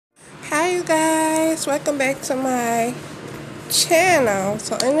you guys, welcome back to my channel.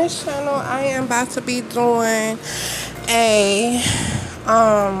 So in this channel I am about to be doing a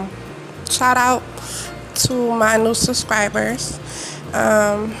shout out to my new subscribers.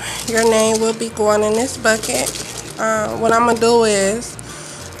 Your name will be going in this bucket. What I'm gonna do is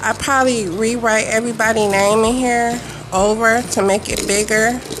I probably rewrite everybody's name in here over to make it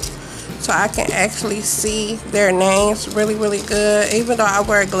bigger, so I can actually see their names really good, even though I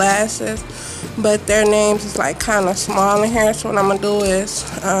wear glasses, but their names is like kind of small in here. So what I'm gonna do is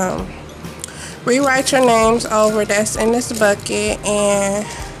rewrite your names over that's in this bucket, and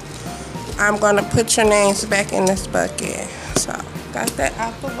I'm gonna put your names back in this bucket. So got that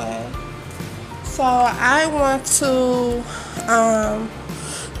out the way. So I want to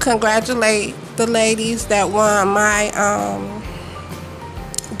congratulate the ladies that won my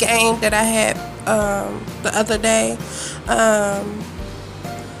game that I had the other day.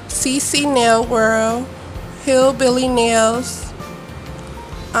 CC Nail World, Hillbilly Nails,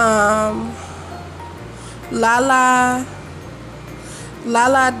 Lala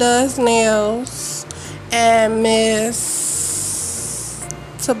Does Nails, and Miss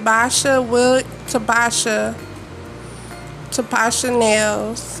Tabasha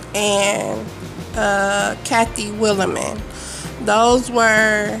Nails, and Kathy Williman. Those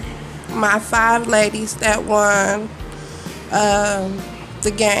were my 5 ladies that won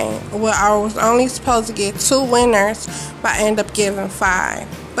the game. Well, I was only supposed to get 2 winners, but I ended up giving 5.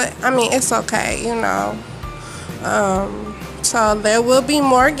 But I mean, it's okay, you know. So there will be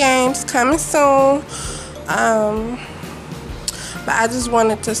more games coming soon. But I just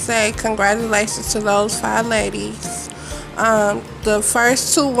wanted to say congratulations to those 5 ladies. The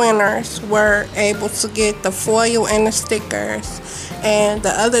first 2 winners were able to get the foil and the stickers, and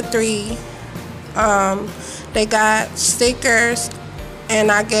the other 3 they got stickers, and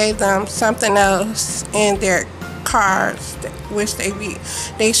I gave them something else in their cards, which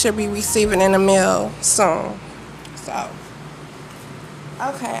they should be receiving in the mail soon. So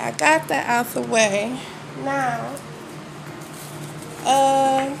okay, I got that out the way. Now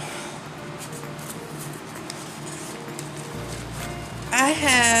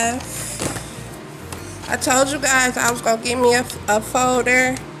I told you guys I was gonna give me a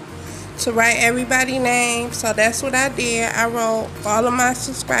folder to write everybody's name, so that's what I did. I wrote all of my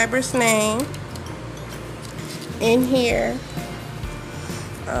subscribers' name in here.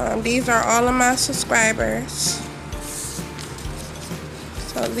 These are all of my subscribers.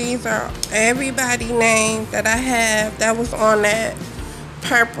 So these are everybody's name that I have that was on that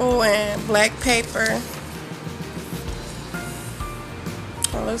purple and black paper.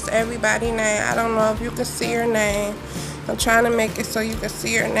 Well, it's everybody's name. I don't know if you can see your name. I'm trying to make it so you can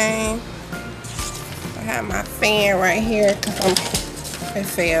see your name. I have my fan right here because it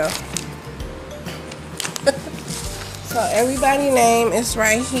fell. So everybody's name is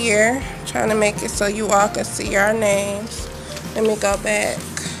right here. I'm trying to make it so you all can see our names. Let me go back.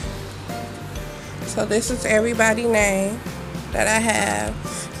 So this is everybody's name that I have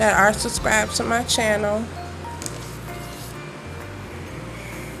that are subscribed to my channel.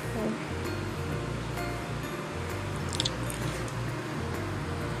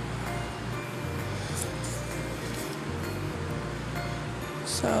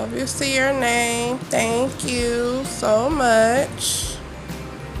 So if you see your name, thank you so much.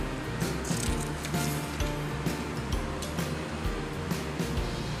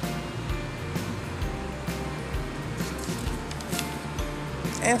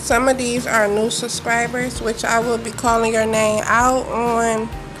 And some of these are new subscribers, which I will be calling your name out on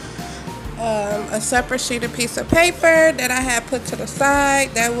a separate sheet of piece of paper that I have put to the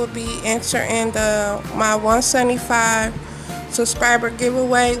side. That will be entered in my 175 subscriber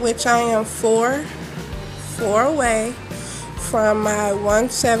giveaway, which I am 4 away from my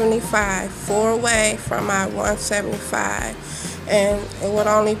 175. 4 away from my 175, and it would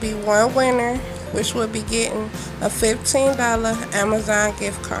only be 1 winner, which would be getting a $15 Amazon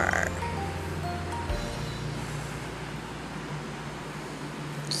gift card.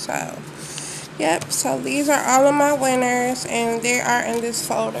 So, yep, so these are all of my winners, and they are in this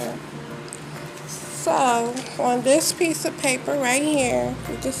folder. So, on this piece of paper right here,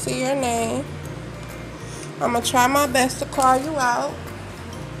 you can see your name. I'm going to try my best to call you out.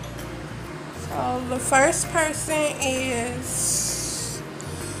 So, the first person is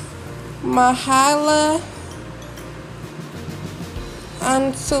Mahala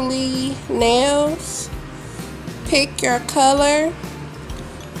Ansali Nails. Pick your color.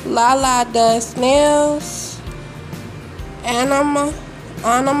 Lala Does Nails. Anima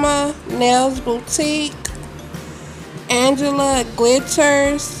Nails Boutique. Angela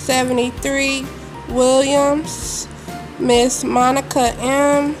Glitters 73 Williams, Miss Monica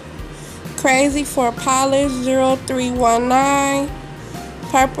M, Crazy for Polish 0319,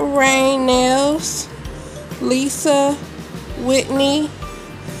 Purple Rain Nails, Lisa Whitney,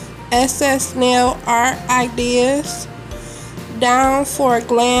 SS Nail Art Ideas, Down for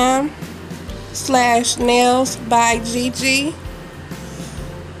Glam / Nails by Gigi,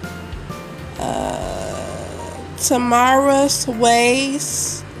 Tamara's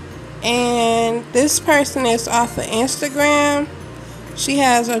Ways, and this person is off of Instagram. She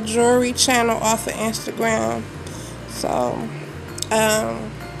has a jewelry channel off of Instagram. So,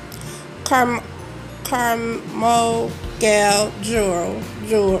 Carmo Gal Jewel.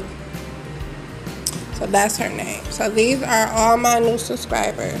 So that's her name. So these are all my new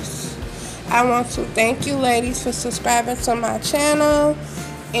subscribers. I want to thank you ladies for subscribing to my channel.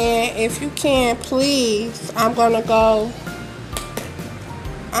 And if you can, please, I'm going to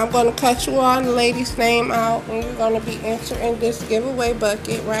cut you all the ladies' name out, and you're going to be entering this giveaway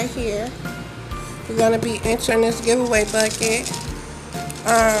bucket right here. You're going to be entering this giveaway bucket.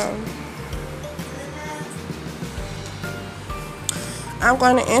 I'm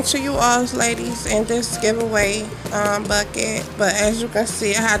going to enter you all ladies in this giveaway bucket, but as you can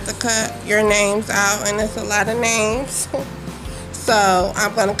see, I have to cut your names out, and it's a lot of names. So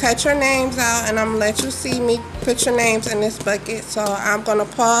I'm going to cut your names out, and I'm going to let you see me put your names in this bucket. So I'm going to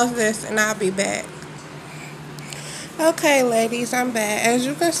pause this, and I'll be back. Okay, ladies, I'm back. As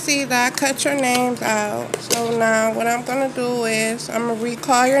you can see, that I cut your names out. So now what I'm going to do is I'm going to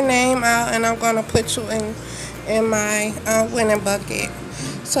recall your name out, and I'm going to put you in my winning bucket.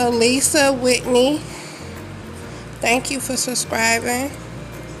 So Lisa Whitney, thank you for subscribing,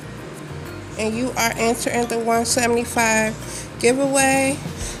 and you are entering the 175 giveaway.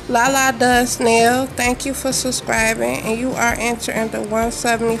 Lala Does Nail, thank you for subscribing, and you are entering the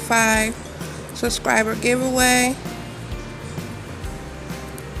 175 subscriber giveaway.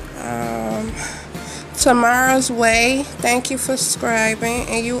 Tamara's Way, thank you for subscribing,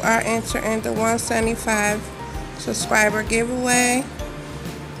 and you are entering the 175 subscriber giveaway.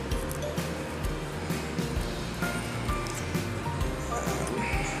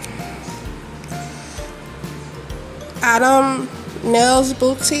 Adam Nails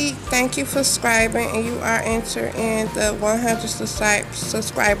Boutique, thank you for subscribing, and you are entering the 100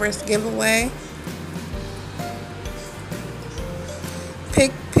 subscribers giveaway.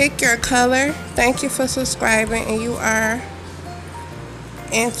 Pick Your Color, thank you for subscribing, and you are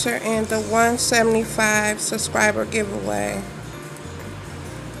entering the 175 subscriber giveaway.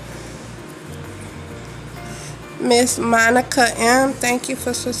 Miss Monica M, thank you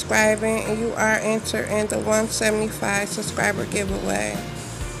for subscribing, and you are entering the 175 subscriber giveaway.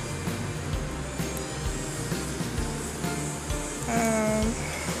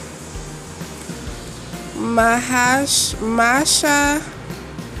 Masha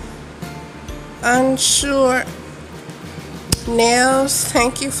Unsure Nails,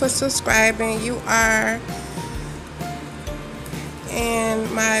 thank you for subscribing. You are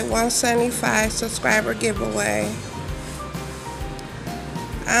in my 175 subscriber giveaway.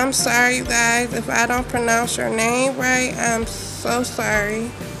 I'm sorry, you guys, if I don't pronounce your name right. I'm so sorry.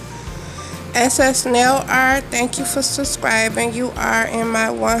 SS Nail Art, thank you for subscribing. You are in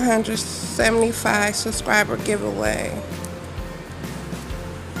my 175 subscriber giveaway.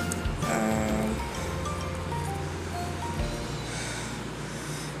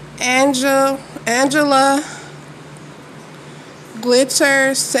 Angela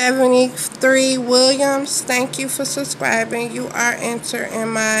Glitter 73 Williams, thank you for subscribing. You are entered in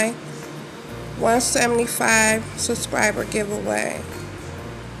my 175 subscriber giveaway.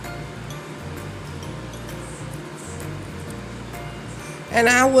 And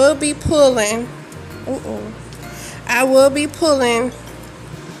I will be pulling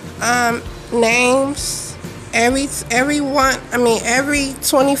names every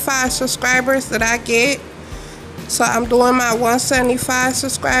 25 subscribers that I get. So I'm doing my 175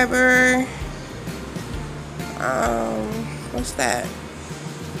 subscriber, what's that?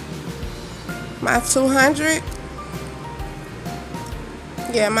 My 200?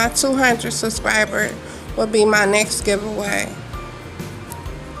 Yeah, my 200 subscriber will be my next giveaway.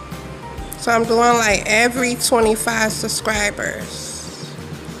 So I'm doing like every 25 subscribers.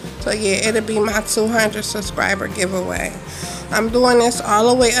 So yeah, it'll be my 200 subscriber giveaway. I'm doing this all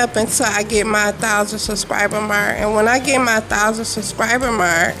the way up until I get my 1,000 subscriber mark. And when I get my 1,000 subscriber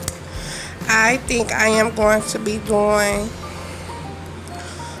mark, I think I am going to be doing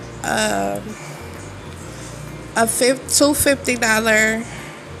two $50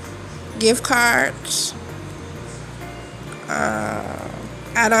 gift cards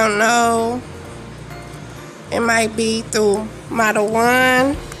I don't know. It might be through Model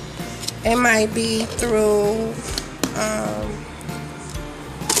 1. It might be through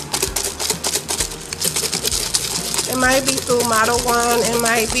Model 1. It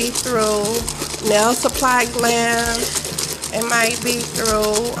might be through Nail Supply Glam. It might be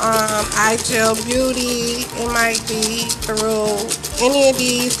through iGel Beauty. It might be through any of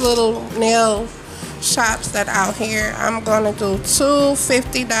these little nail shops that are out here. I'm gonna do two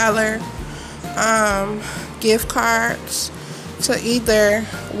 $50 gift cards to either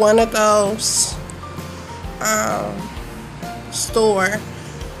one of those store,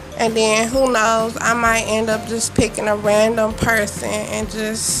 and then who knows, I might end up just picking a random person and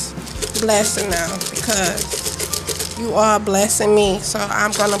just blessing them, because you are blessing me, so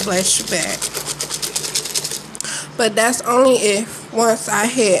I'm gonna bless you back. But that's only if once I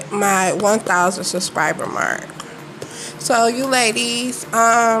hit my 1,000 subscriber mark. So you ladies,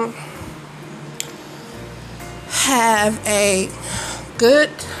 have a good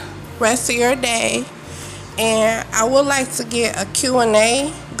rest of your day, and I would like to get a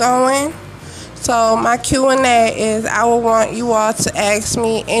Q&A going. So my Q&A is, I would want you all to ask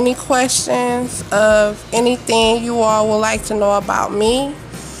me any questions of anything you all would like to know about me.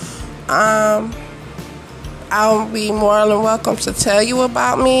 I'll be more than welcome to tell you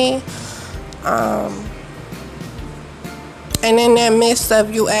about me. And in that midst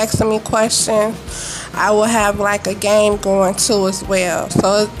of you asking me questions, I will have like a game going too as well.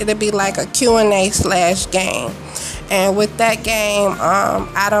 So it'll be like a Q&A/game. And with that game,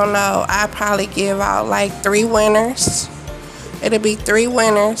 I don't know, I probably give out like 3 winners. It'll be 3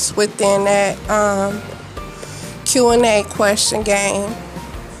 winners within that Q&A question game.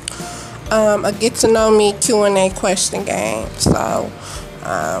 A get to know me Q&A question game. So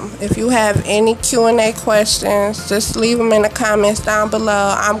if you have any Q&A questions, just leave them in the comments down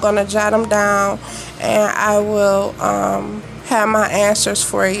below. I'm gonna jot them down, and I will have my answers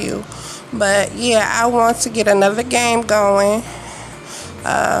for you. But yeah, I want to get another game going.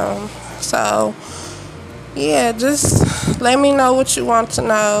 So yeah, just let me know what you want to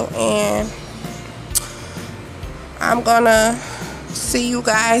know, and I'm gonna see you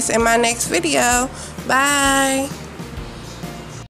guys in my next video. Bye.